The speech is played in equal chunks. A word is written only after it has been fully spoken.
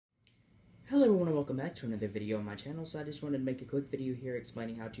Hello everyone and welcome back to another video on my channel. So I just wanted to make a quick video here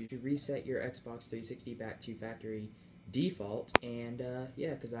explaining how to reset your Xbox 360 back to factory default. And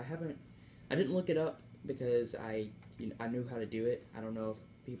yeah, because I didn't look it up because I knew how to do it. I don't know if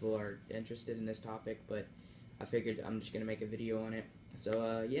people are interested in this topic, but I figured I'm just going to make a video on it.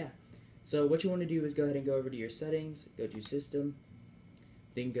 So yeah. So what you want to do is go ahead and go over to your settings, go to System,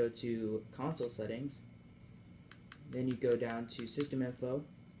 then go to Console Settings, then you go down to System Info.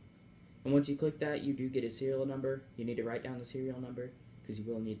 And once you click that, you do get a serial number. You need to write down the serial number because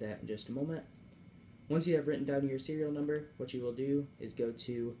you will need that in just a moment. Once you have written down your serial number, what you will do is go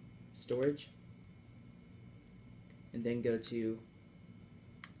to Storage, and then go to,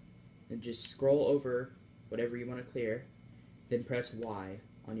 and just scroll over whatever you want to clear, then press Y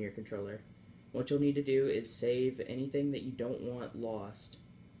on your controller. What you'll need to do is save anything that you don't want lost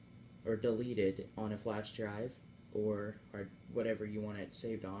or deleted on a flash drive or whatever you want it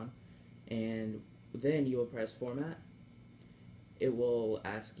saved on. And then you will press Format. It will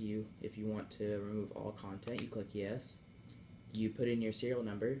ask you if you want to remove all content. You click Yes. You put in your serial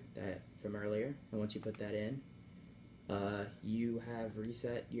number from earlier, and once you put that in, you have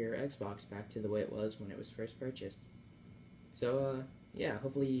reset your Xbox back to the way it was when it was first purchased. So yeah,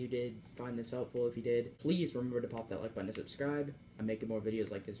 hopefully you did find this helpful. If you did, please remember to pop that like button to subscribe. I'm making more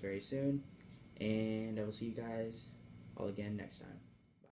videos like this very soon, and I will see you guys all again next time.